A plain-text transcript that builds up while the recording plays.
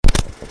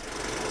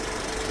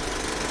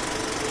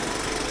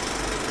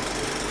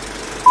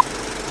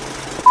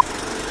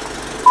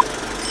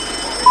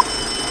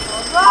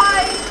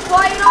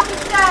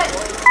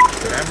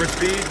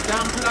Proceed.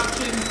 Sound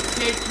production,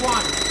 take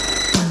one.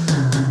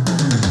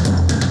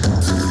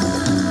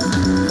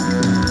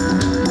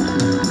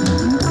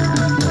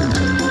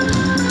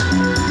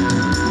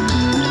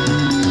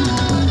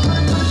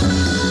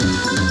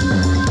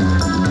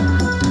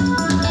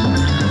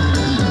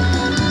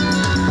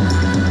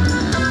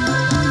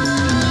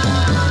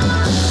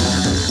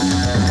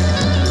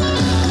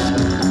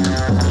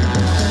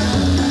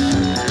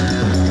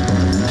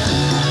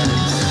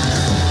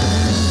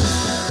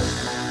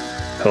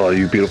 Hello,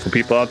 you beautiful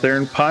people out there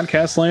in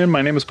podcast land.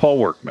 My name is Paul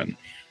Workman.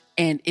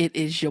 And it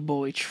is your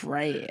boy,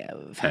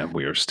 Trav. And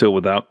we are still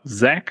without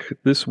Zach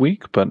this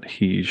week, but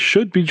he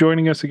should be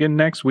joining us again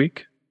next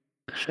week.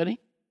 Should he?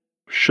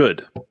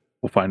 Should.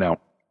 We'll find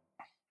out.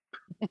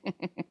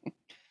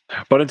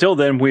 But until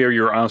then, we are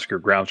your Oscar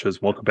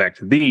Grouches. Welcome back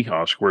to the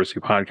Oscar Worthy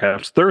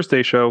Podcast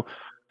Thursday show,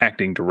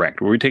 Acting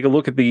Direct, where we take a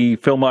look at the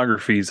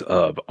filmographies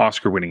of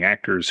Oscar-winning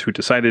actors who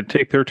decided to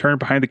take their turn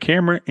behind the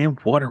camera. And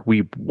what are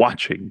we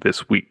watching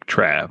this week,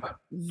 Trav?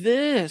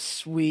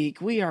 This week,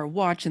 we are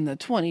watching the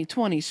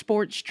 2020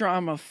 sports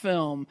drama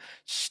film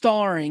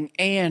starring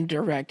and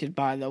directed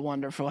by the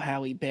wonderful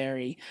Halle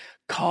Berry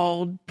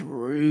called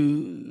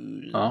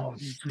Bruised. Oh,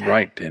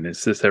 right. And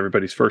is this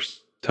everybody's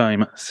first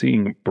time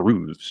seeing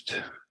Bruised?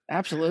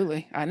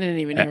 Absolutely. I didn't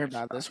even hear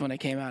about this when it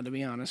came out, to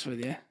be honest with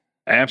you.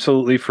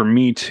 Absolutely, for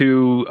me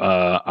too.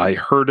 I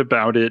heard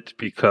about it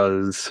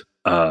because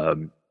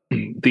the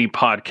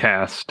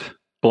podcast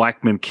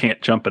Black Men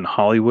Can't Jump in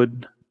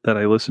Hollywood that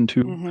I listened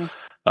to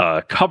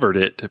covered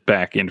it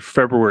back in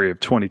February of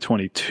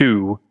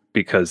 2022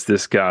 because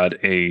this got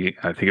I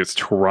think it's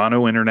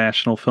Toronto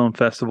International Film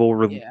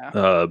Festival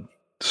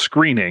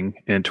screening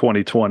in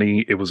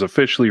 2020. It was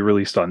officially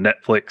released on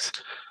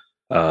Netflix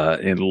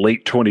in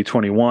late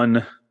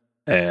 2021,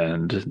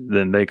 and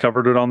then they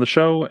covered it on the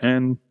show,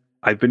 and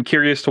I've been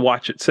curious to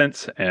watch it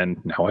since,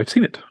 and now I've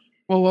seen it.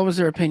 Well, what was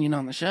their opinion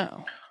on the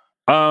show?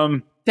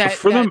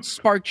 That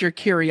sparked your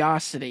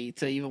curiosity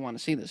to even want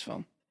to see this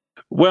film.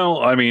 Well,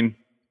 I mean,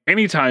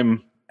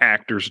 anytime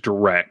actors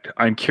direct,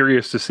 I'm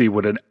curious to see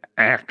what an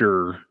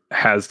actor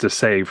has to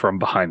say from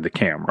behind the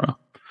camera.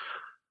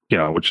 You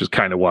know, which is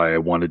kind of why I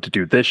wanted to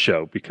do this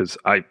show, because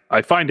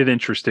I find it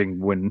interesting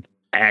when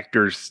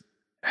actors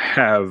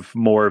have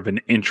more of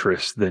an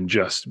interest than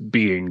just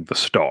being the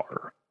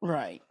star.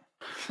 Right.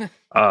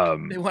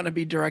 They want to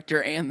be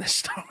director and the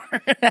star.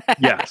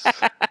 Yes.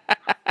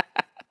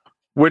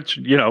 Which,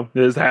 you know,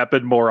 has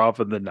happened more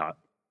often than not.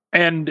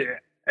 And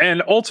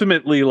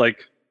ultimately,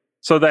 like,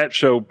 so that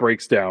show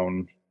breaks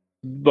down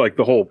like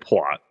the whole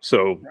plot.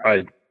 So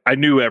right. I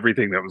knew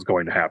everything that was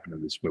going to happen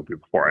in this movie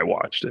before I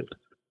watched it.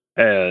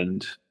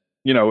 And,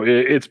 you know,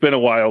 it's been a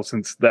while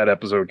since that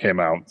episode came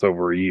out. It's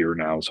over a year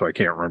now, so I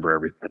can't remember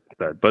everything like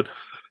that. But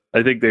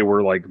I think they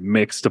were like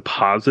mixed to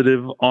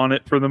positive on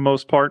it for the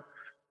most part.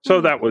 So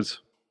that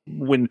was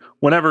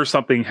whenever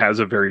something has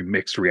a very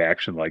mixed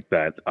reaction like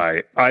that,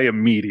 I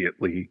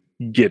immediately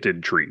get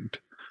intrigued.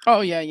 Oh,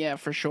 yeah,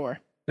 for sure.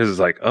 This is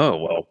like, oh,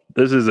 well,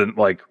 this isn't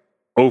like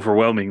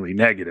overwhelmingly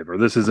negative or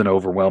this isn't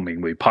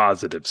overwhelmingly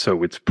positive.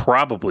 So it's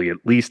probably at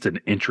least an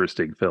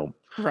interesting film.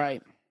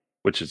 Right.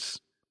 Which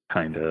is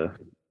kind of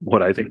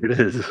what I think it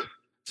is.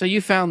 So you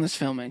found this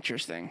film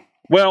interesting.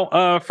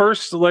 Well,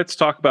 first, let's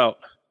talk about,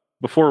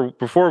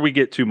 before we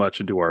get too much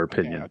into our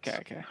opinions.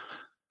 Okay.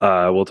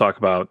 We'll talk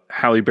about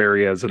Halle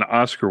Berry as an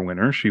Oscar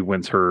winner. She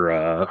wins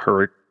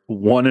her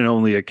one and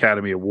only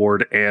Academy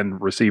Award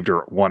and received her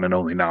one and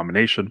only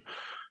nomination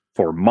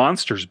for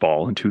Monsters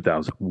Ball in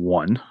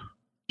 2001.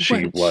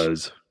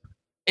 It's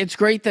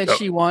great that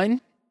she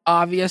won,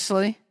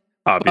 obviously.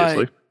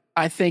 Obviously.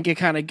 I think it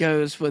kind of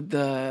goes with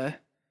the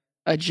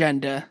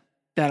agenda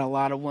that a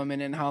lot of women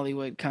in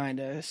Hollywood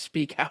kind of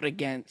speak out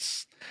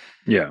against.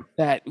 Yeah.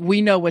 That we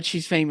know what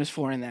she's famous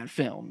for in that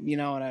film. You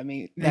know what I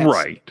mean?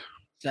 Right.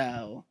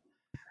 So,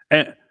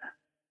 and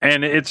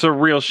it's a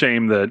real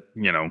shame that,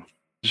 you know,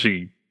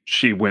 she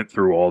went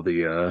through all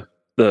the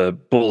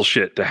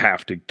bullshit to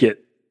have to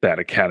get that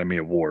Academy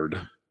Award,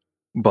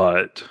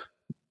 but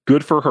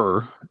good for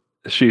her.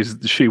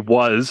 She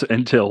was,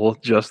 until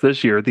just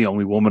this year, the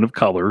only woman of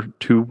color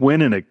to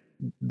win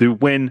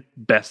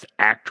Best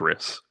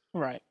Actress.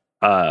 Right.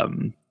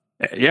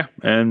 Yeah,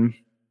 and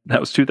that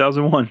was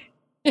 2001.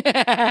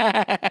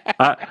 I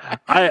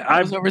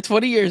was over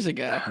 20 years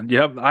ago.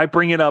 Yep, I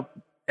bring it up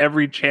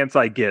every chance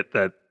I get.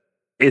 That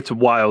it's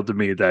wild to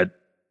me that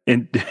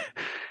in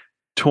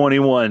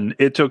 21,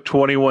 it took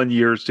 21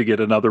 years to get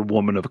another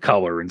woman of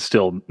color, and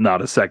still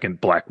not a second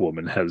black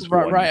woman has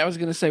won. Right. I was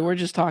going to say, we're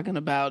just talking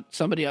about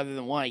somebody other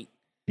than white.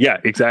 Yeah,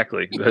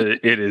 exactly.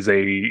 It is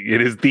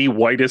the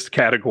whitest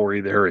category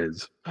there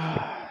is.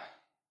 I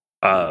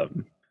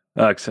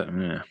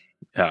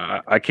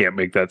can't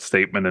make that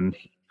statement, and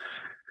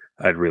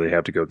I'd really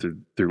have to go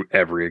through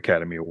every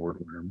Academy Award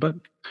winner, but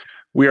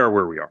we are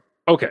where we are.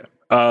 Okay.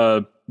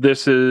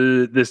 This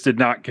did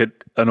not get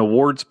an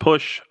awards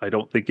push. I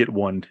don't think it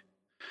won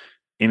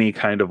any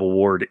kind of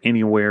award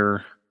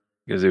anywhere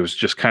because it was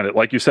just kind of,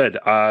 like you said,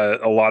 a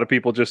lot of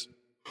people just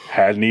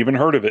hadn't even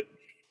heard of it.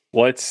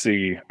 Let's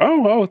see.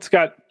 Oh, it's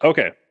got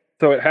okay.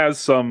 So it has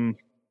some.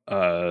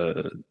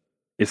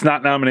 It's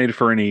not nominated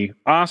for any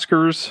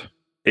Oscars.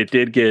 It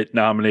did get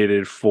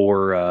nominated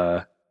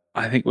for.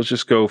 I think we'll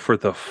just go for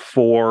the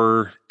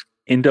 4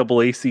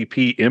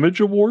 NAACP Image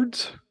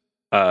Awards.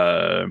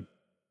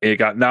 It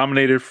got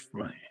nominated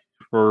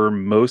for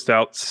Most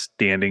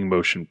Outstanding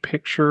Motion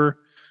Picture.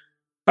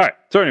 All right.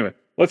 So anyway,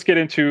 let's get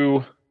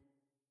into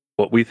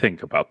what we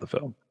think about the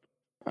film.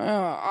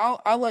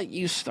 I'll let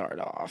you start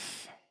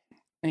off,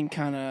 and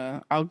kind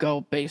of I'll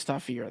go based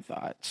off of your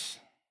thoughts.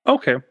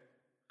 Okay.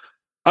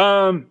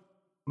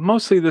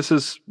 Mostly this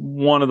is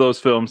one of those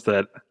films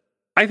that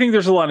I think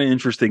there's a lot of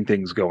interesting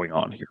things going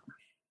on here.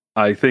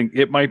 I think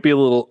it might be a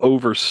little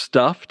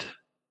overstuffed,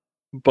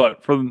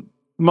 but for the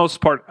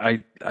most part,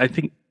 I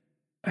think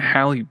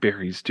Halle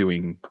Berry's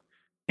doing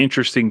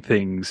interesting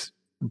things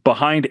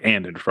behind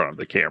and in front of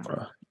the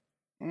camera.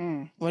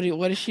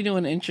 What is she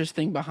doing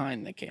interesting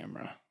behind the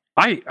camera?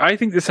 I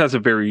think this has a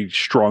very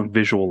strong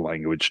visual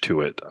language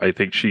to it. I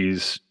think she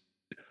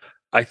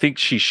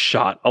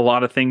shot a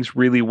lot of things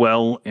really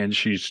well, and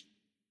she's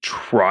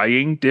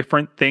trying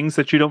different things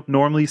that you don't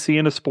normally see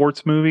in a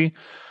sports movie.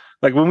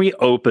 Like when we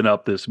open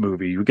up this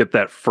movie, you get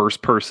that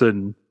first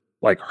person,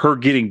 like her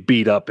getting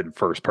beat up in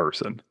first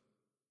person.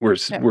 We're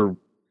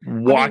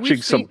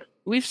watching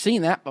we've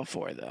seen that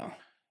before though.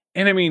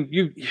 And I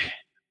mean,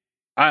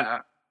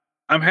 I'm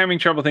having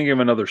trouble thinking of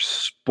another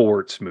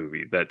sports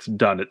movie that's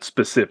done it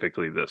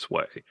specifically this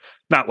way.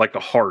 Not like a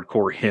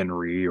Hardcore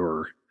Henry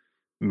or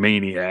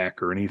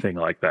Maniac or anything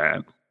like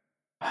that.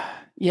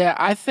 Yeah,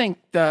 I think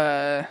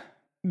the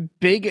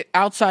big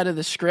outside of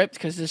the script,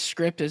 because this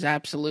script is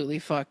absolutely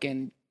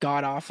fucking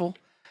god awful.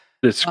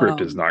 This script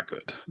is not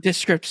good. This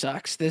script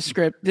sucks. This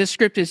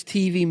script is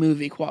TV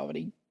movie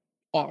quality.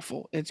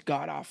 Awful. It's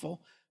god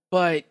awful.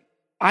 But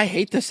I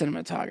hate the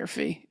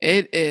cinematography.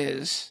 It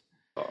is.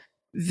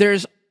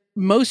 There's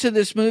most of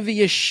this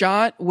movie is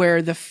shot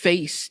where the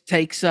face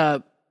takes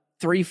up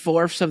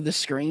 3/4 of the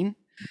screen.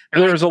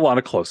 And there's a lot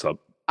of close up.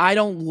 I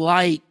don't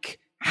like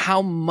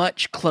how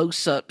much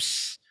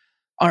close-ups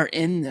are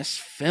in this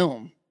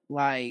film.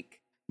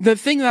 Like, the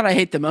thing that I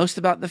hate the most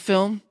about the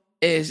film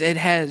is it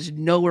has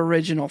no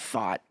original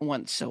thought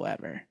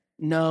whatsoever.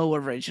 No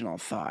original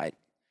thought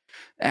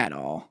at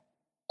all.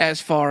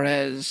 As far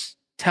as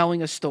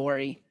telling a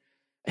story.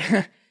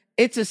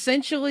 It's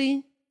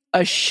essentially a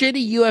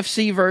shitty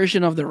UFC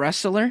version of The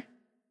Wrestler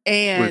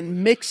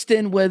and mixed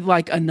in with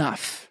like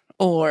Enough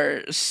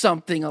or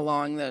something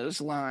along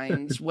those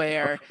lines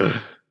where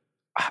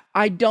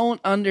I don't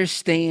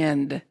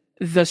understand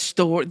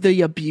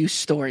the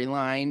abuse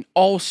storyline.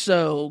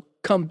 Also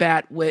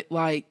combat with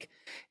like,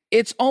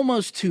 it's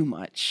almost too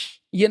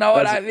much. You know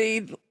what I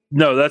mean?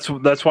 No,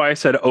 that's why I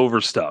said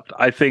overstuffed.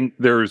 I think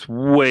there's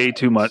way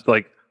too much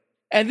like.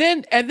 And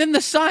then the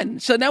son.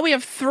 So now we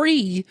have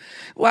 3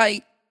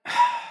 like.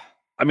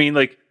 I mean,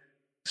 like,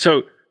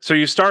 so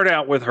you start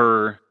out with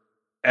her,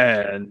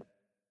 and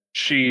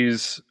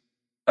she's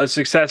a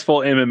successful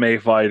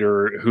MMA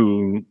fighter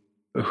who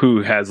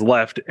has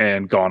left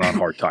and gone on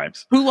hard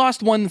times. Who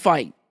lost one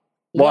fight?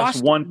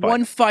 Lost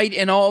one fight,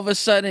 and all of a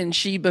sudden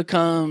she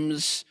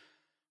becomes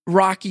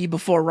Rocky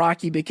before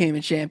Rocky became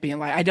a champion.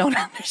 Like, I don't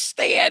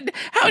understand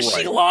how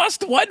she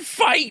lost one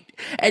fight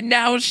and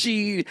now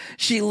she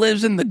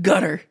lives in the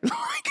gutter.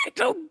 Like, I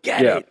don't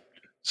get it.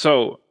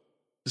 So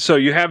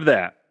you have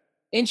that.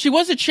 And she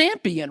was a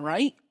champion,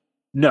 right?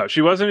 No,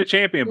 she wasn't a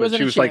champion, but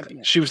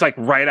she was like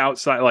right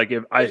outside. Like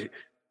if I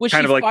was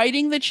kind she of like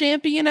fighting the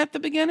champion at the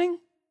beginning?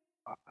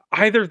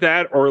 Either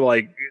that or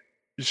like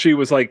she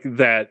was like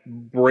that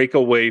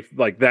breakaway,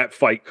 like that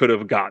fight could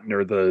have gotten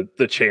her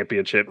the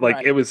championship.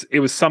 Like it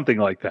was something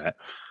like that.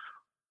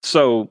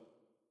 So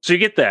you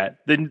get that.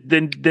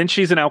 Then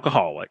she's an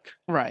alcoholic.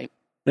 Right.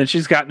 Then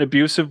she's got an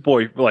abusive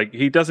boy. Like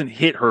he doesn't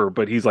hit her,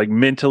 but he's like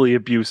mentally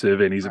abusive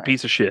and he's a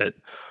piece of shit.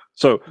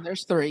 So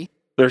there's 3.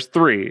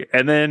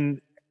 And then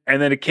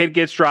a kid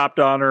gets dropped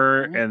on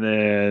her, and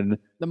then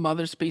the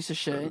mother's a piece of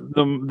shit.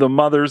 The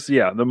mother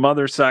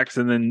sucks,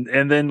 and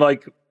then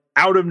like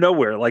out of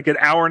nowhere, like an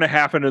hour and a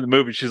half into the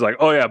movie, she's like,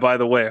 "Oh yeah, by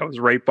the way, I was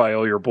raped by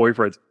all your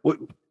boyfriends." Where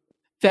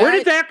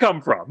did that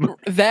come from?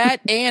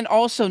 That, and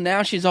also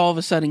now she's all of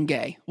a sudden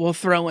gay. We'll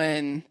throw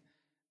in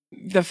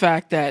the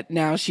fact that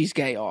now she's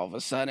gay all of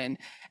a sudden,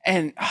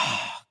 and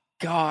oh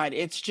God,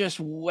 it's just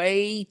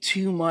way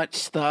too much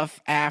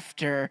stuff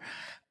after.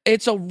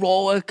 It's a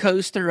roller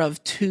coaster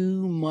of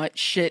too much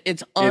shit.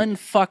 It's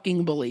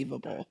unfucking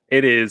believable.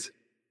 It is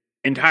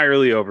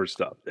entirely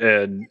overstuffed,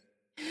 and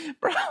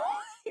bro,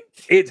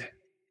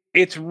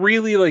 it's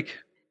really like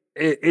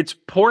it's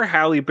poor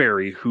Halle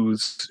Berry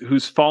who's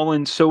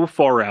fallen so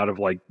far out of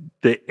like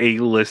the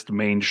A-list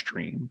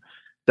mainstream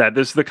that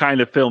this is the kind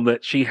of film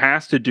that she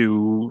has to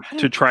do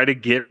to try to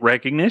get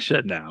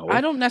recognition now. I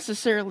don't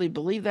necessarily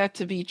believe that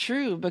to be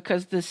true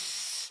because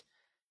this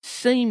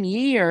same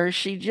year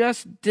she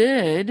just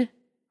did.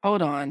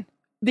 Hold on.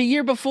 The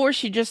year before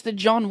she just did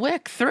John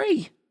Wick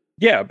 3.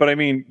 Yeah, but I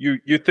mean,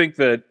 you think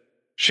that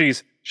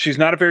she's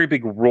not a very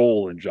big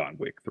role in John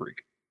Wick 3.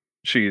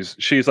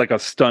 she's like a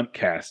stunt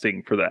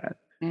casting for that.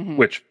 Mhm.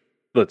 Which,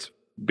 let's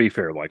be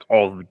fair, like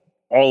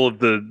all of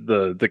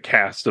the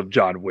cast of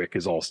John Wick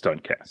is all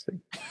stunt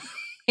casting.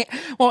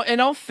 Well, in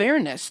all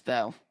fairness,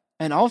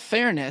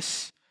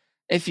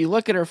 if you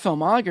look at her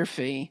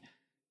filmography,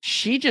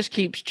 she just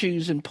keeps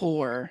choosing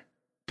poor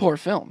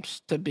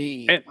films to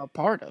be a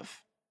part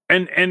of.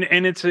 And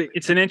it's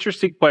an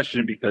interesting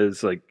question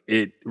because like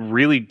it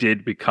really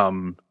did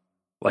become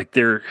like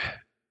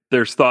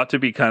there's thought to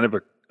be kind of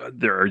a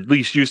there or at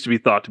least used to be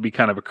thought to be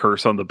kind of a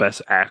curse on the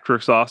Best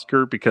Actress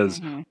Oscar because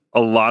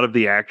a lot of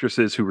the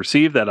actresses who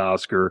received that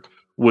Oscar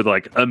would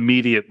like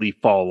immediately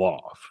fall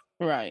off.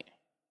 Right.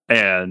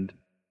 And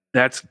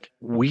that's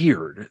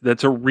weird.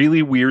 That's a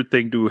really weird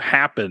thing to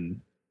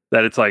happen.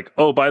 That it's like,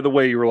 oh, by the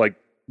way, you were like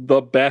the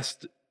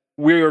best.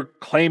 We're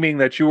claiming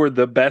that you were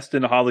the best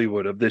in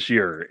Hollywood of this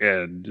year,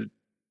 and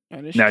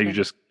now you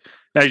just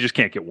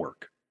can't get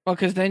work. Well,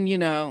 because then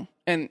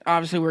and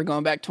obviously we're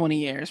going back 20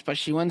 years, but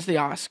she wins the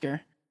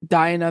Oscar.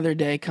 Die Another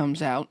Day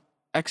comes out.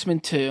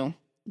 X-Men 2.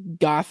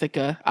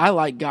 Gothica. I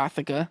like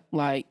Gothica,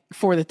 like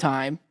for the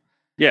time.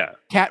 Yeah.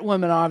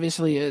 Catwoman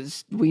obviously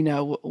is. We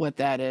know what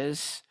that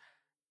is.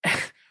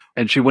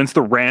 And she wins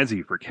the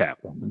Razzie for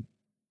Catwoman.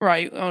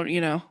 Right. Oh,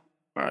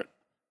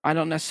 I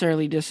don't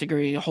necessarily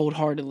disagree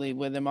wholeheartedly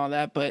with him on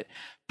that, but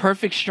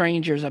Perfect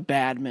Stranger is a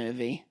bad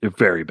movie. A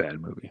very bad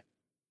movie.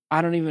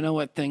 I don't even know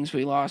what things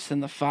we lost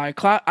in the fire.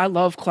 I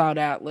love Cloud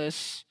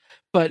Atlas,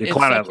 but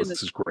Cloud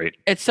Atlas is great.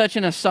 It's such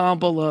an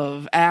ensemble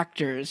of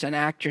actors and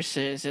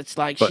actresses. It's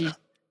like she's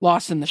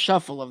lost in the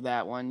shuffle of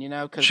that one,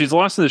 because she's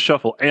lost in the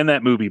shuffle, and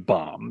that movie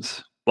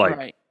bombs. Like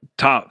right.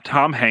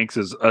 Tom Hanks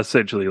is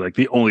essentially like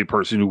the only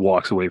person who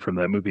walks away from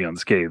that movie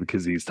unscathed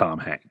because he's Tom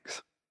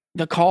Hanks.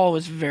 The Call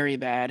was very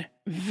bad.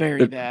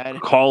 Very bad.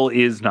 Call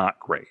is not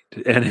great.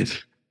 And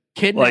it's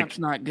Kidnap's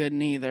not good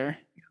neither.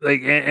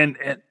 Like and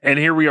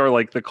here we are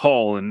like The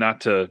Call, and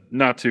not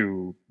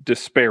to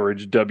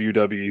disparage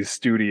WWE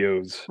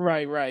studios.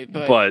 Right.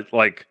 But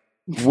like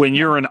when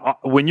you're an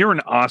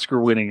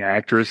Oscar-winning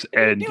actress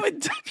and you a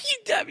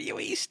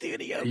WWE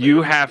studio,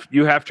 you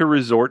have to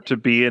resort to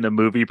be in a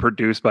movie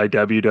produced by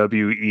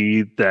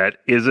WWE that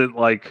isn't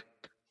like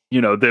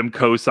them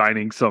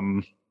co-signing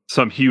some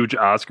huge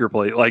Oscar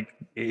play. Like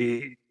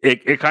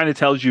it kind of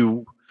tells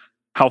you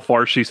how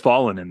far she's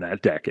fallen in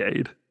that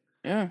decade.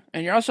 Yeah,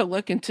 and you're also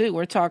looking too.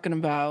 We're talking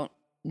about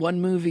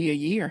one movie a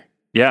year.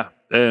 Yeah,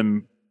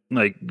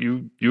 like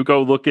you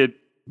go look at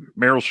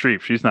Meryl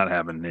Streep. She's not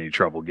having any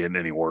trouble getting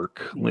any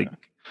work. Yeah. Like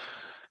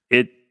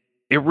it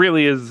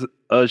really is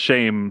a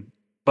shame.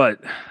 But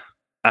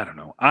I don't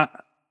know.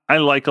 I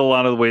like a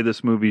lot of the way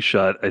this movie's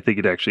shot. I think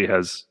it actually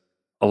has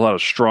a lot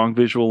of strong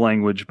visual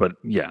language. But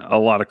yeah, a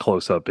lot of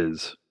close up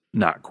is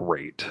not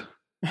great.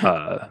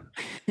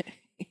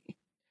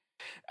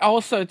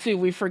 Also, too,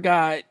 we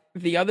forgot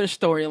the other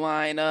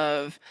storyline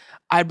of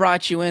I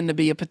brought you in to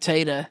be a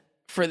potato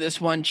for this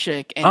one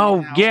chick.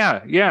 And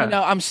yeah.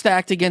 I'm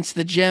stacked against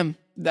the gym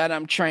that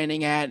I'm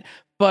training at,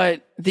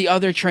 but the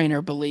other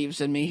trainer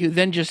believes in me, who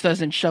then just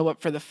doesn't show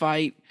up for the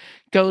fight,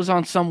 goes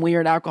on some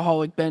weird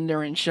alcoholic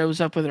bender and shows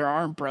up with her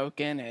arm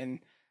broken, and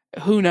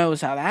who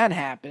knows how that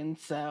happened.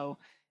 So,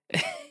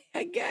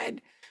 again,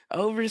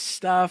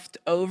 overstuffed,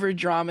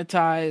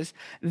 over-dramatized.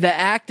 The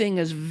acting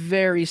is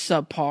very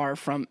subpar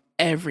from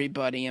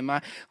everybody in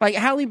my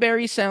Halle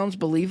Berry sounds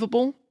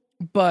believable,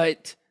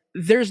 but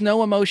there's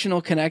no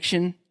emotional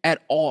connection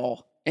at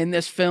all in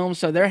this film.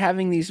 So they're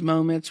having these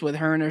moments with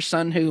her and her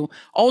son, who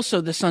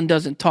also the son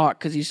doesn't talk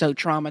because he's so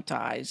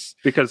traumatized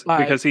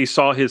because he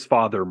saw his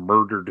father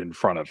murdered in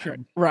front of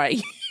him. Right.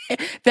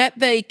 That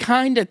they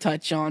kind of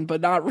touch on,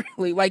 but not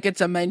really. Like it's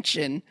a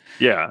mention.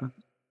 Yeah.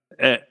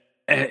 And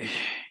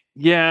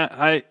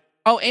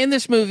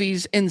this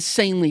movie's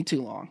insanely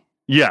too long.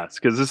 Yes,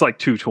 because it's like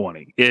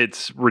 220.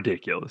 It's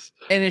ridiculous.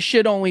 And it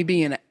should only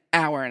be an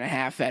hour and a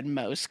half at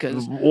most.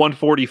 Because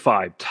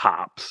 145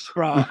 tops.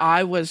 Bro,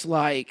 I was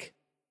like,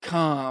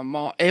 come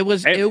on. It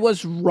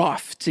was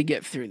rough to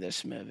get through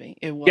this movie.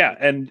 It was. Yeah,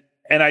 and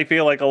I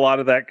feel like a lot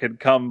of that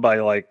could come by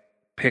like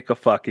pick a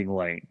fucking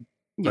lane.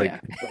 Like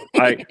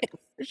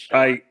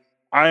I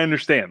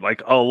understand.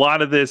 Like a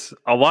lot of this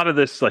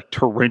like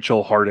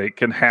torrential heartache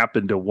can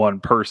happen to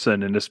one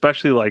person, and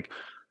especially like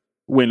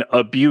when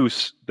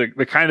abuse, the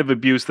kind of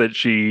abuse that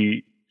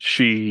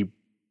she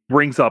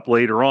brings up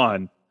later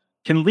on,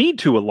 can lead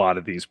to a lot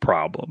of these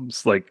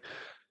problems, like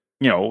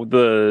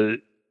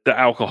the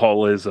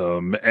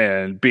alcoholism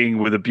and being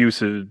with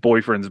abusive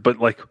boyfriends. But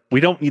like we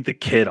don't need the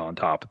kid on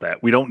top of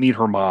that. We don't need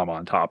her mom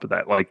on top of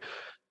that. Like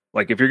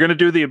if you're gonna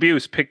do the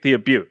abuse, pick the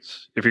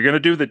abuse. If you're gonna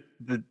do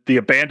the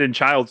abandoned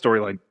child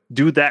storyline,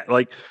 do that.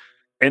 Like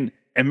and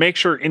make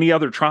sure any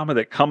other trauma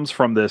that comes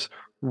from this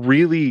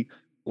really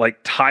like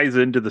ties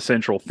into the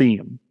central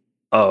theme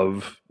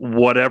of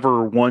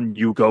whatever one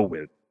you go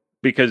with,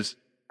 because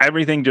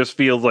everything just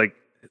feels like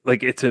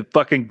it's a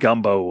fucking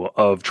gumbo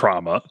of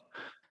trauma.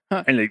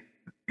 And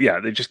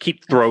they just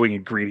keep throwing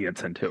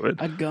ingredients into it.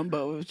 A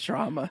gumbo of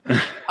trauma.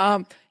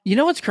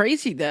 What's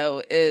crazy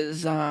though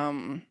is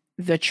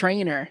the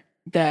trainer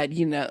that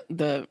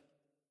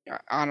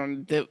I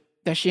don't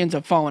that she ends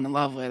up falling in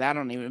love with. I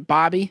don't even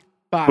Bobby.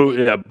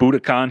 Yeah,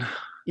 Budokan.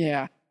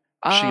 Yeah.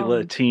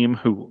 Sheila Team,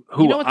 who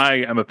I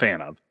am a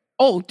fan of.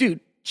 Oh,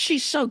 dude,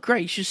 she's so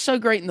great. She's so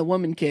great in The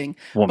Woman King.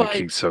 Woman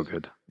King's so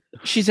good.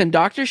 She's in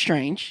Doctor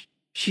Strange.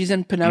 She's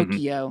in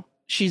Pinocchio. Mm-hmm.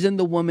 She's in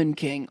The Woman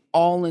King,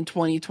 all in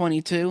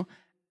 2022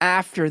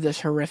 after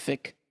this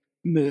horrific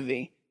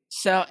movie.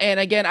 So, and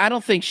again, I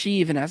don't think she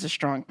even has a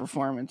strong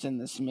performance in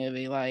this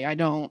movie. Like, I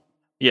don't.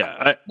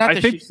 Yeah, not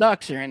that she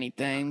sucks or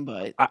anything,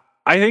 but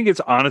I think it's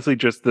honestly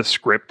just the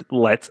script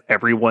lets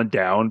everyone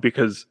down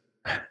because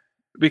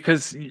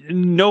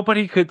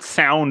nobody could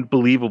sound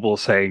believable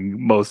saying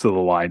most of the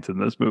lines in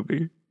this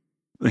movie.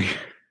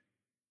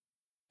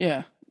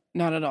 Yeah,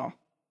 not at all.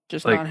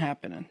 Just not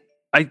happening.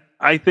 I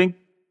think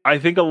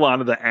a lot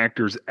of the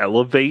actors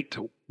elevate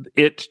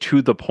it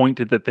to the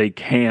point that they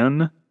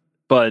can,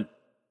 but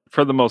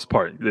for the most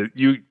part,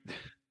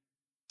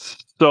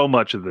 so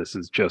much of this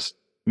is just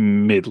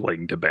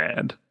middling to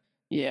bad.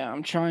 Yeah,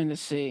 I'm trying to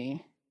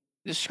see.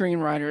 The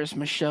screenwriter is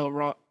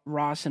Michelle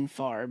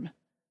Rosenfarb,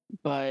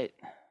 but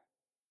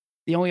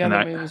the only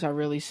other movies I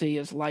really see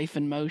is Life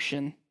in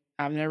Motion.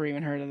 I've never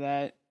even heard of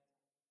that.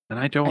 And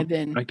I don't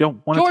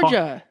want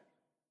to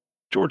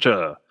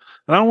Georgia.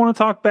 And I don't want to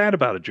talk bad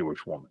about a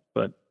Jewish woman,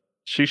 but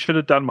she should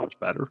have done much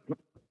better.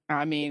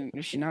 I mean,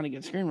 she's not a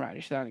good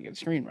screenwriter. She's not a good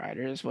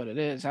screenwriter is what it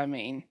is. I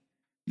mean,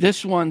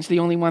 this one's the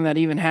only one that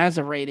even has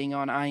a rating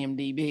on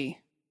IMDb.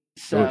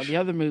 So the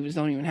other movies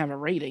don't even have a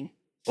rating.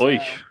 So,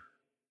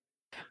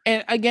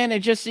 and again, it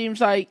just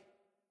seems like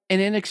an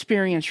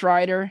inexperienced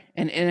writer,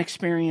 an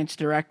inexperienced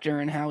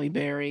director in Halle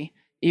Berry,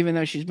 even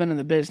though she's been in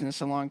the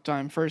business a long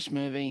time, first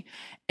movie,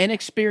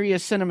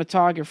 inexperienced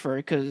cinematographer,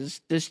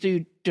 because this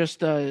dude just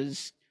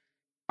does,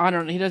 he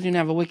doesn't even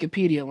have a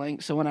Wikipedia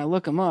link, so when I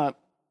look him up,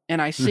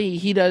 and I see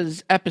he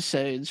does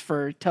episodes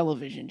for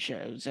television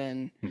shows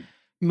and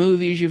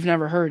movies you've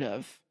never heard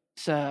of.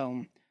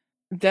 So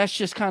that's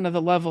just kind of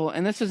the level,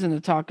 and this isn't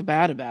to talk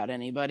bad about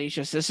anybody, it's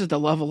just this is the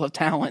level of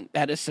talent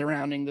that is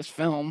surrounding this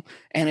film,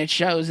 and it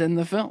shows in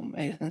the film.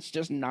 It's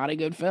just not a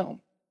good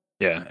film.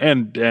 Yeah,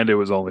 and it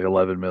was only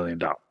 $11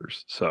 million.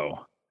 So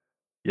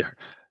yeah,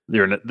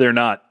 they're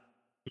not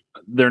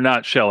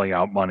shelling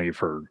out money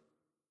for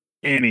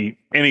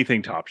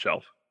anything top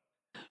shelf.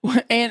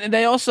 And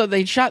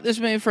they shot this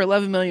movie for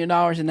 $11 million,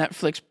 and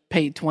Netflix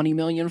paid $20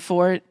 million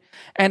for it.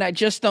 And I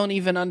just don't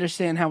even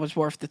understand how it's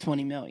worth the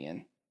 $20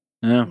 million.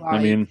 Yeah, like, I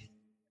mean,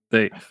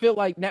 I feel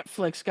like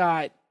Netflix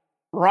got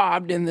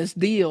robbed in this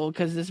deal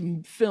because this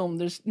film,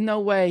 there's no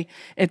way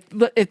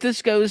if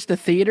this goes to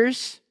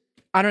theaters,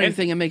 I don't even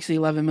think it makes the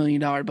 $11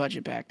 million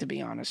budget back, to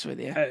be honest with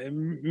you.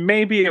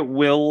 Maybe it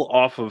will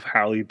off of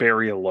Halle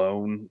Berry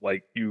alone.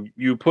 Like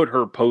you put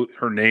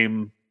her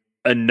name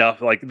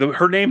enough, like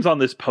her name's on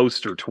this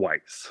poster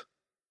twice.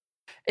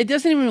 It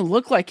doesn't even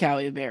look like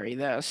Halle Berry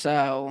though,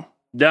 so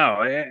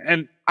no,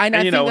 and I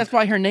think that's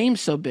why her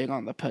name's so big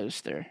on the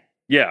poster.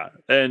 Yeah,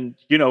 and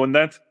and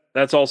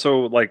that's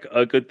also like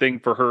a good thing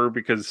for her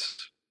because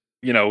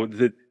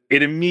it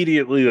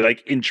immediately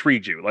like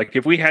intrigued you. Like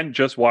if we hadn't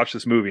just watched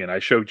this movie and I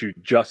showed you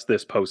just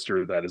this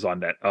poster that is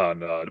on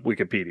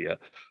Wikipedia,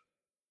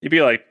 you'd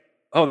be like,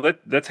 "Oh,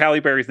 that's Halle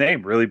Berry's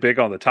name, really big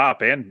on the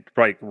top and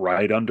like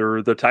right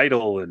under the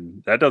title,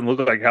 and that doesn't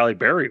look like Halle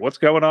Berry. What's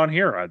going on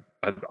here?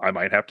 I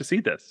might have to see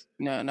this."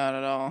 No, not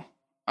at all.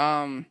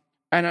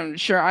 And I'm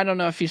sure I don't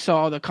know if you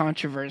saw the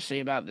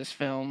controversy about this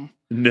film.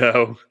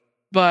 No.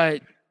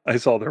 But I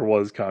saw there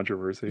was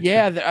controversy.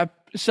 Yeah,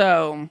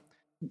 so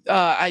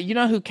you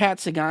know who Kat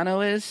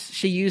Zingano is?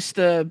 She used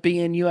to be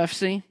in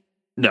UFC.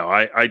 No,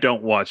 I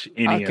don't watch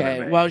any. Okay,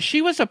 MMA. Well,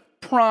 she was a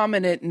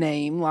prominent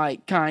name,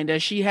 like kinda.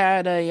 She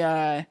had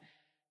a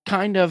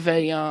kind of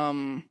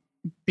a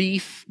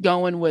beef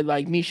going with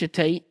like Misha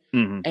Tate,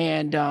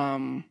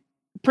 and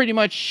pretty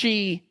much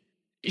she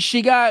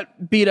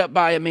got beat up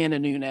by Amanda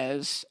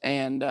Nunes,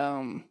 and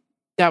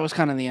that was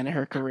kind of the end of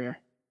her career.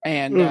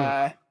 And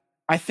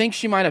I think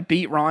she might have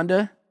beat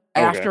Ronda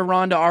after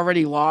Ronda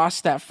already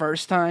lost that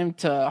first time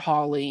to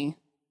Holly,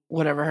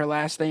 whatever her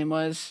last name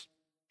was.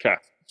 Okay.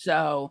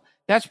 So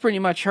that's pretty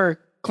much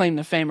her claim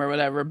to fame or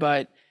whatever.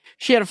 But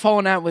she had a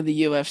falling out with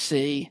the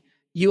UFC.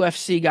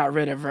 UFC got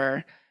rid of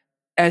her.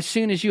 As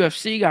soon as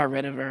UFC got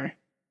rid of her,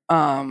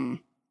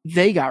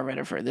 they got rid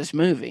of her, this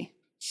movie.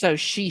 So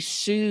she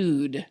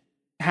sued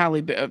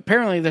Halle Berry.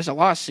 Apparently there's a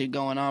lawsuit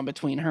going on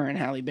between her and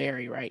Halle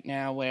Berry right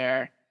now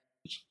where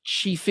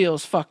she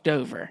feels fucked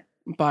over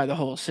by the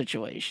whole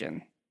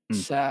situation.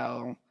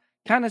 So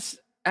kind of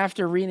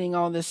after reading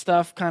all this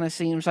stuff, kind of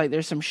seems like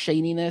there's some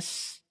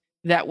shadiness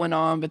that went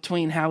on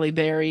between Halle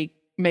Berry,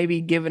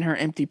 maybe giving her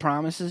empty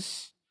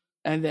promises,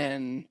 and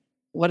then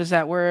what is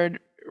that word?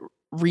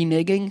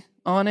 Reneging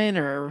on it,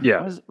 or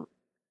reneging.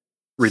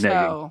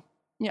 So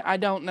yeah, I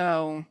don't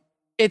know.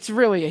 It's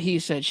really a he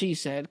said she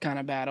said kind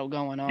of battle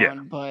going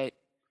on, but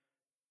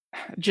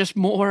just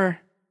more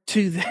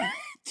to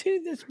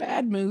this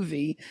bad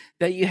movie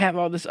that you have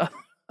all this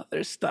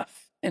other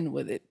stuff in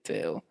with it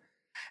too.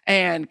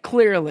 And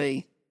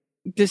clearly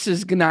this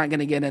is not going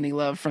to get any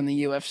love from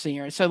the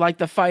UFC. So like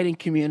the fighting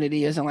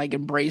community isn't like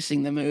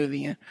embracing the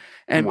movie.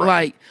 And Right.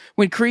 like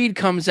when Creed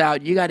comes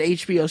out, you got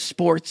HBO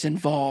Sports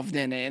involved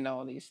in it and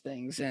all these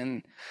things.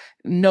 And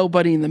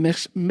nobody in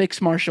the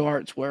mixed martial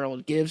arts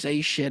world gives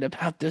a shit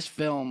about this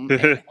film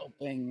and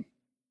helping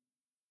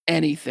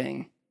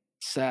anything.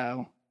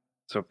 So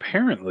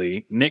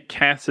apparently Nick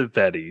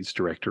Cassavetes,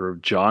 director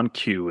of John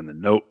Q and The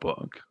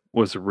Notebook,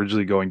 was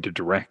originally going to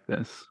direct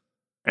this.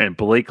 And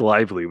Blake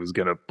Lively was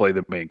going to play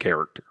the main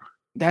character.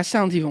 that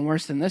sounds even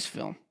worse than this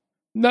film.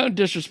 No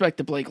disrespect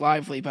to Blake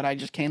Lively, but I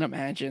just can't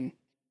imagine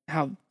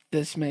how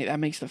that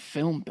makes the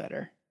film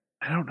better.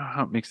 I don't know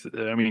how it makes it.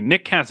 I mean,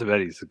 Nick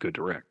Cassavetes is a good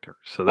director,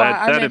 so Well,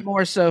 that I meant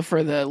more so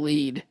for the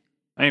lead.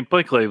 I mean,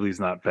 Blake Lively's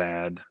not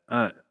bad.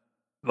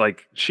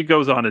 Like she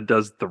goes on and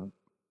does the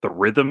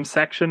rhythm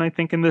section, I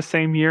think, in the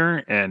same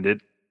year, and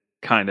it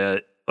kind of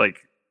like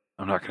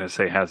I'm not going to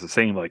say has the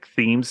same like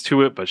themes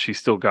to it, but she's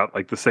still got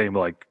like the same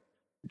like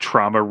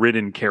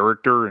trauma-ridden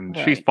character, and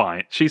she's Right.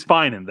 fine. She's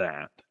fine in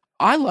that.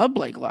 I love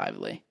Blake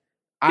Lively.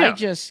 Yeah. I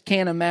just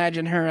can't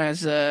imagine her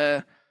as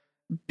a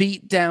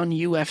beat down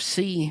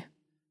UFC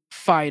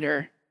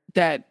fighter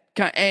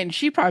and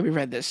she probably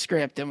read this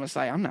script and was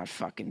like, I'm not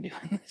fucking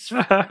doing this.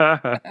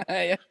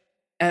 And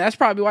that's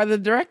probably why the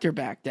director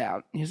backed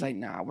out. He was like,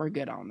 nah, we're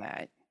good on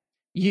that.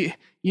 You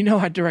know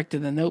I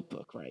directed The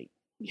Notebook, right?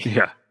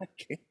 Yeah.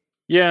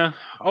 Yeah.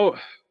 Oh,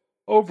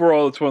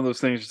 overall, it's one of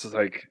those things. Just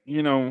like,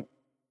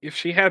 if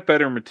she had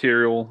better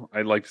material,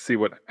 I'd like to see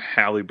what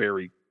Halle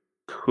Berry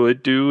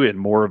could do in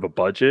more of a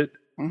budget.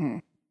 Mm-hmm.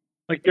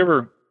 Like, give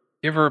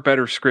her a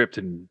better script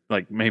and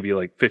like maybe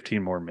like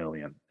 15 more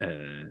million,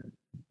 and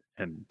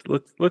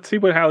let's see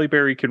what Halle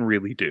Berry can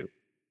really do.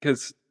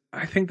 Because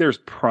I think there's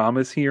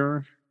promise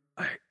here.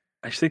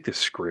 I think the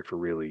script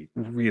really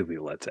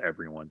lets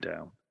everyone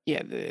down.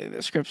 Yeah,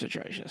 the script's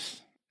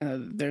atrocious.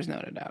 There's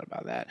no doubt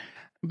about that.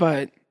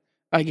 But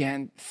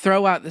again,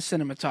 throw out the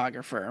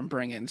cinematographer and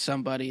bring in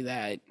somebody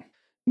that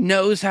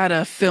knows how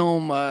to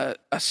film a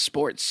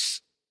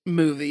sports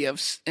movie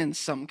in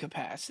some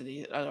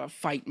capacity, a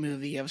fight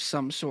movie of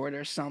some sort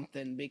or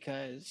something,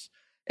 because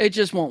it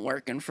just won't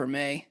working for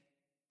me.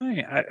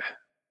 I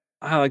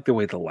like the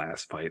way the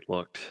last fight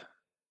looked.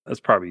 That's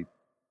probably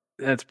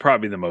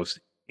the most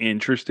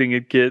interesting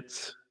it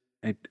gets.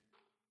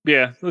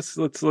 Yeah,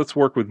 let's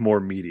work with more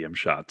medium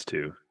shots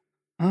too.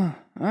 I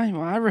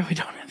really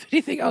don't have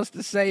anything else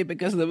to say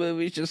because the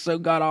movie's just so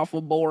god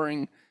awful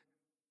boring.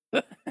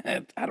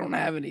 I don't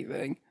have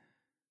anything.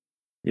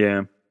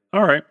 Yeah.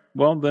 All right.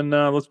 Well, then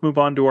let's move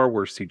on to our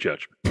worsty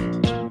judgment.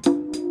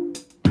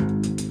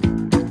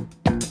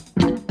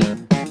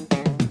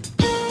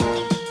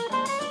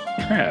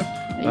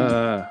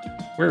 Trav,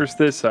 where's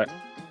this? I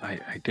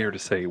dare to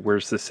say,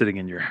 where's this sitting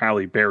in your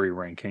Halle Berry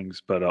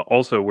rankings? But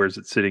also, where's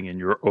it sitting in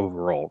your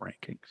overall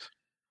rankings?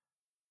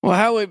 Well,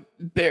 Halle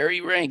Berry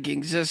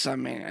rankings,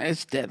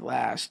 it's dead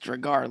last,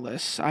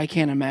 regardless. I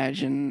can't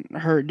imagine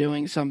her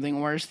doing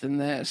something worse than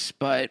this,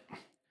 but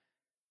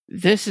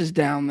this is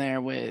down there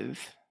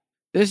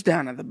this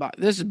down at the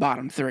bottom. This is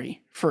bottom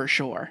 3 for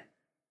sure.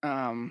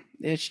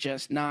 It's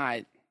just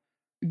not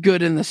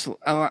good in this.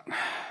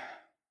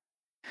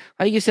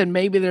 Like you said,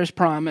 maybe there's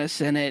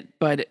promise in it,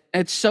 but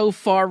it's so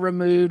far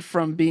removed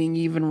from being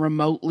even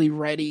remotely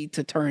ready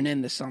to turn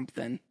into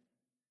something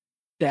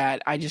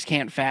that I just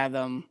can't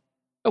fathom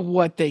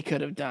what they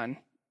could have done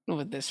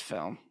with this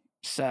film.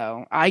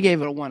 So I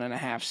gave it a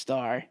 1.5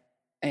 star,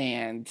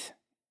 and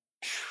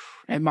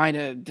it might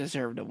have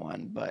deserved a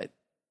 1, but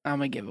I'm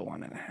gonna give it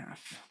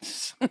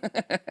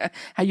 1.5.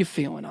 How you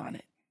feeling on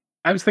it?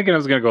 I was thinking I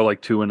was gonna go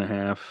like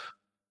 2.5.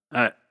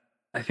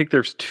 I think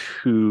there's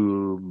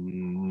too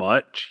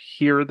much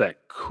here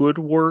that could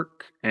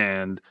work,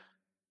 and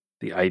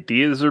the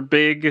ideas are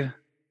big,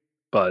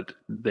 but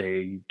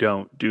they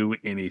don't do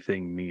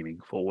anything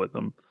meaningful with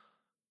them.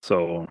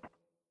 So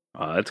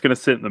it's going to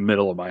sit in the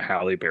middle of my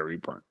Halle Berry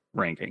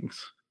rankings,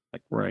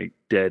 like right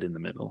dead in the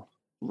middle.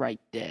 Right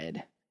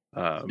dead.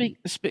 Um, do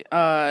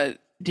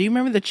you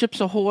remember the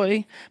Chips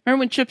Ahoy?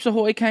 Remember when Chips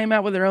Ahoy came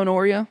out with their own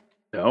Oreo?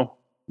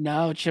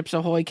 No, Chips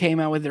Ahoy came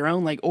out with their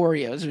own like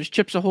Oreos. It was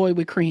Chips Ahoy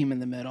with cream in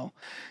the middle.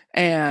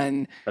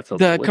 And the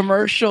delicious.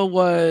 Commercial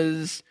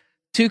was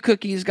 2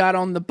 cookies got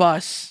on the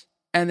bus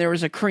and there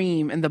was a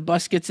cream and the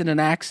bus gets in an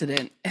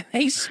accident and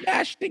they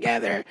smashed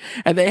together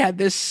and they had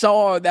this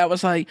song that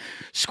was like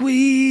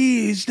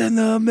squeezed in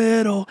the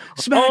middle,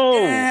 smack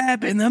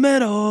dab in the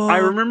middle. I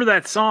remember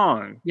that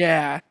song.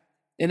 Yeah.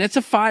 And it's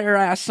a fire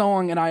ass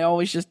song, and I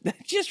always just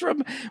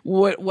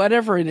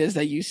whatever it is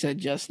that you said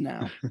just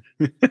now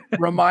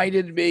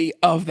reminded me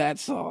of that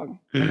song.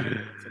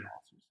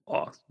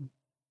 Awesome.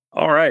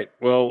 All right.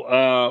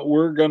 Well,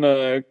 we're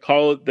gonna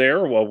call it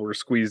there while we're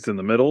squeezed in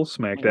the middle,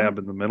 smack dab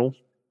in the middle.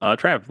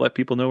 Trav, let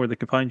people know where they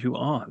can find you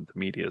on the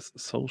media's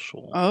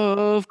social.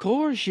 Of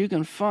course, you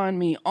can find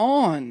me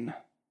on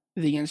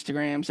the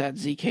Instagrams at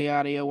ZK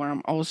Audio, where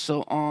I'm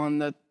also on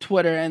the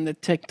Twitter and the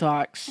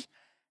TikToks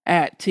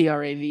at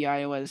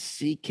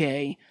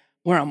TRAVIOSCK,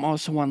 where I'm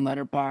also on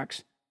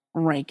Letterboxd,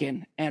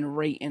 ranking and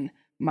rating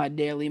my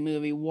daily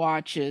movie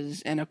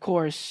watches. And of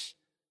course,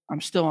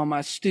 I'm still on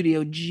my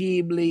Studio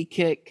Ghibli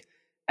kick.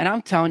 And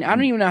I'm telling you, I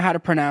don't even know how to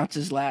pronounce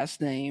his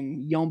last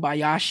name.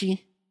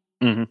 Yonbayashi.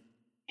 Mm-hmm.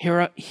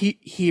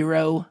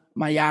 Hiro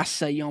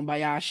Mayasa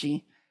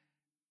Yonbayashi.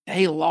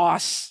 They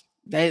lost.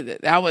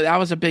 That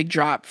was a big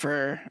drop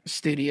for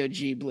Studio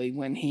Ghibli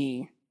when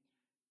he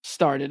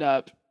started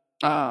up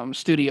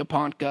Studio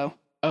Ponko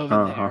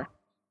over there,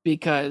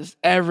 because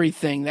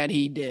everything that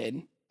he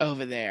did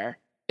over there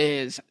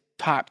is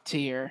top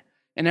tier,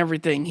 and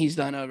everything he's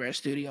done over at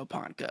Studio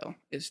Ponko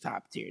is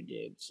top tier,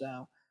 dude.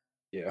 So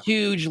yeah,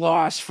 huge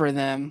loss for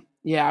them.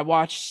 Yeah, I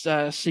watched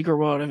Secret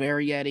World of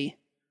Arietti,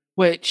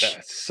 which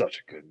that's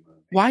such a good movie.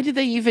 Why did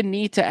they even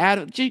need to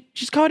add?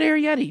 Just call it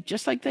Arietti,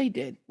 just like they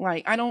did.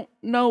 Like, I don't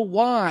know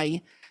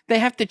why they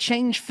have to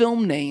change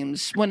film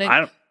names when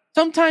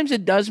sometimes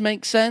it does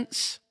make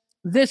sense.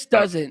 This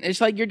doesn't. It's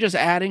like you're just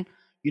adding.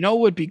 You know, it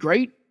would be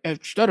great if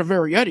instead of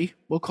Arietti,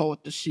 we'll call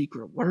it the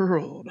Secret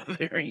World of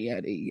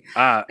Arietti.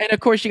 And of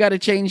course, you got to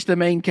change the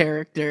main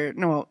character.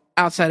 No,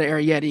 outside of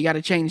Arietti, you got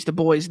to change the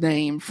boy's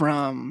name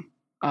from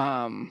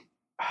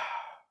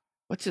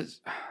what's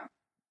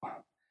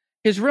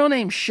his real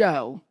name?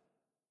 Sho.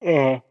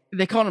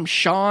 They called him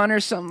Sean or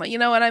something. You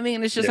know what I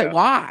mean? It's just like,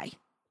 why?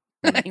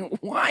 Like,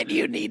 why do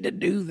you need to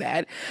do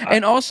that?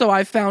 And also,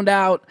 I found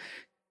out,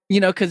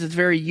 because it's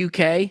very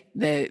UK.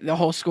 The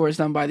whole score is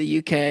done by the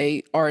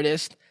UK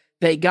artist.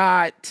 They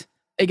got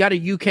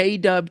a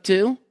UK dub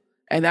too,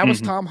 and that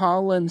was Tom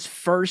Holland's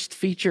first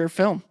feature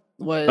film.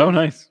 Was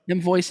nice. Him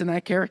voicing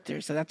that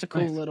character. So that's a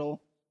cool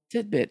little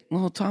tidbit,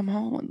 little Tom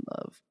Holland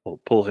love.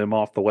 We'll pull him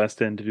off the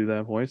West End to do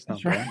that voice.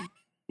 Not bad.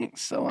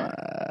 So, where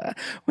are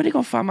you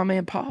going to find my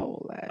man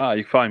Paul at?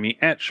 You can find me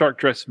at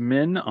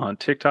SharkDressMen on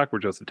TikTok, where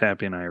Joseph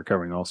Tappy and I are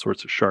covering all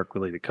sorts of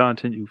shark-related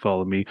content. You can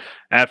follow me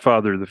at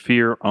Father of the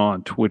Fear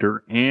on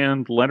Twitter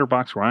and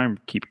Letterboxd, where I'm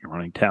keeping a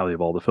running tally of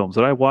all the films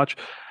that I watch.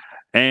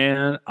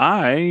 And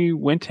I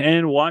went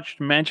and watched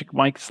Magic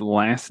Mike's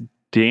Last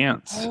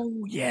Dance.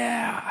 Oh,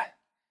 yeah.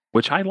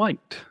 Which I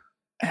liked.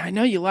 I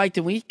know you liked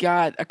it. We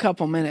got a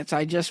couple minutes.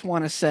 I just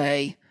want to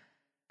say,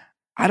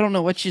 I don't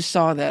know what you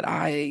saw that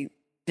I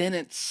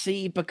didn't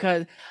see,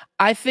 because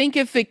I think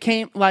if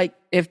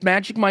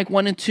Magic Mike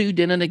 1 and 2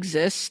 didn't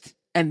exist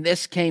and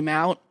this came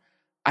out,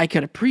 I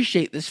could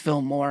appreciate this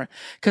film more,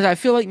 because I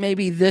feel like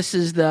maybe this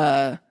is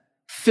the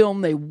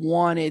film they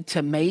wanted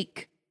to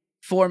make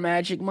for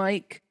Magic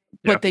Mike,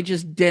 but they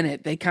just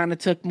didn't. They kind of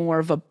took more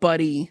of a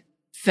buddy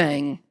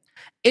thing.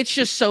 It's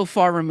just so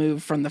far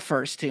removed from the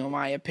first two, in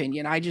my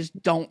opinion. I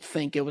just don't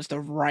think it was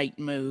the right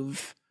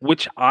move.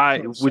 Which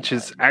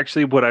is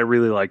actually what I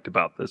really liked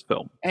about this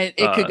film. And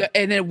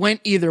it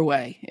went either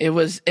way. It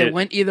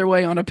went either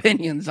way on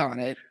opinions on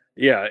it.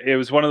 Yeah, it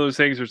was one of those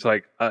things where it's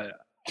like,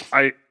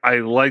 I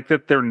like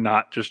that they're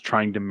not just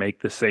trying to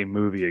make the same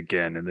movie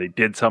again, and they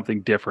did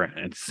something different.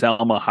 And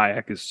Salma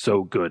Hayek is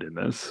so good in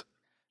this.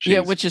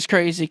 Which is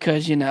crazy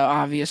because,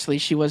 obviously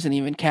she wasn't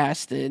even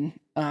casted.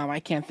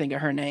 I can't think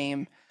of her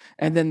name.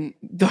 And then,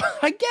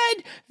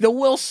 the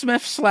Will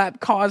Smith slap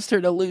caused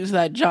her to lose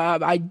that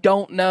job. I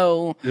don't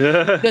know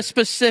the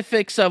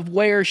specifics of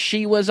where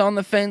she was on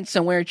the fence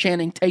and where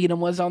Channing Tatum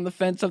was on the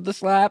fence of the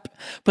slap.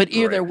 But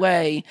either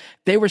way,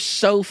 they were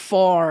so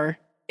far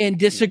in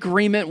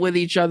disagreement with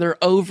each other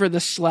over the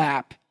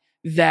slap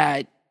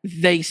that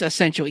they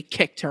essentially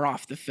kicked her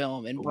off the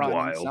film and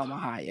brought in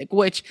Salma Hayek,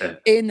 which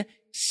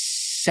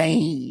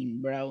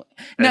insane, bro.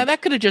 Now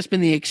that could have just been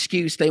the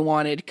excuse they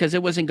wanted because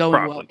it wasn't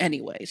going well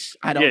anyways.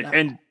 I don't know.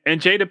 And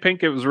Jada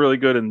Pinkett was really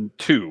good in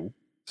 2.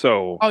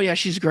 So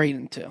she's great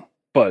in 2.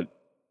 But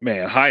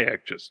man, Hayek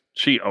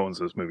she owns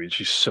this movie.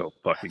 She's so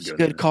fucking good. It's a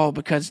good call,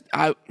 because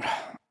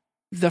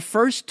the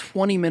first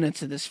 20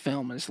 minutes of this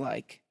film is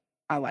like,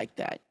 I like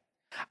that.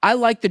 I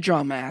like the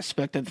drama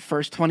aspect of the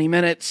first 20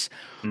 minutes.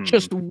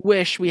 Just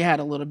wish we had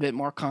a little bit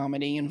more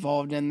comedy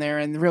involved in there.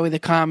 And really the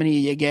comedy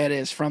you get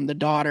is from the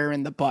daughter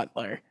and the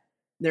butler.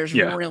 There's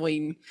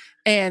really...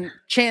 And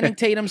Channing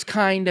Tatum's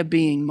kind of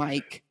being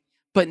Mike,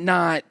 but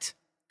not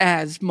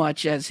as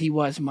much as he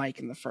was Mike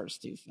in the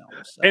first 2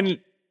 films. So.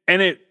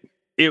 And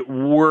it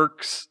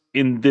works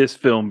in this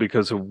film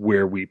because of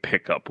where we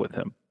pick up with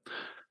him.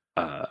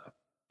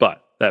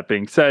 But that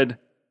being said,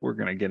 we're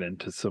going to get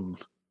into some...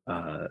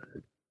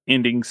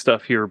 ending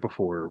stuff here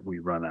before we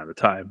run out of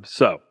time.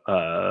 So,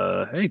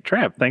 hey,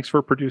 Trav, thanks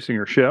for producing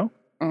our show.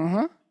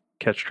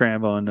 Catch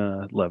Trav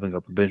on Leveling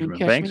Up with Benjamin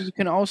Banks. You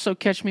can also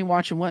catch me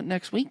watching what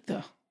next week,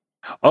 though?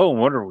 Oh,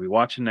 what are we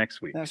watching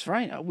next week? That's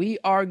right. We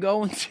are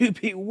going to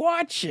be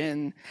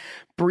watching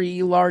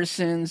Brie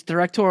Larson's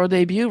directorial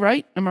debut,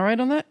 right? Am I right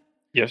on that?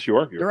 Yes, you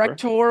are.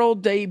 Directorial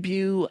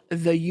debut,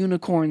 The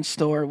Unicorn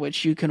Store,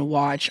 which you can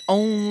watch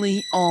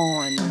only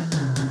on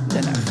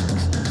the Netflix.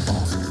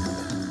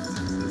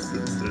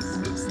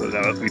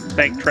 We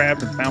thanked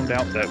Trav and found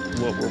out that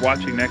what we're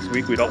watching next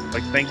week, we'd all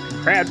thank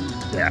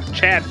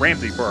Chad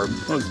Ramsey for our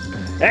most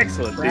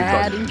excellent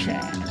Brad and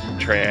Chad.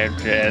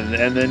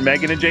 and then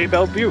Megan and Jay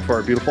Bellevue for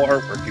our beautiful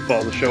artwork. You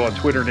follow the show on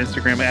Twitter and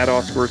Instagram at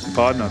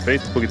OscarsPod and on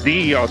Facebook at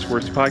the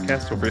Oscars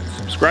Podcast. Don't forget to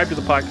subscribe to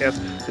the podcast.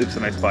 Leave us a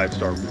nice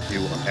 5-star review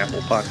on Apple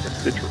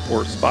Podcasts, Stitcher,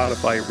 or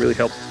Spotify. It really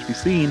helps us to be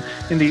seen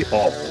in the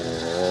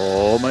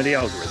almighty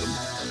algorithm.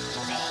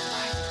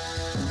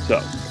 So,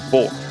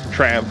 for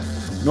Trav,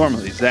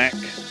 normally Zach,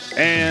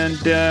 and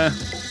the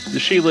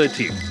Sheila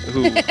T,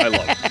 who I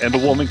love. And the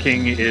Woman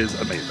King is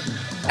amazing.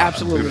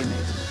 Absolutely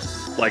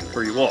amazing. Like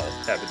for you all,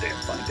 have a damn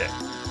fine day.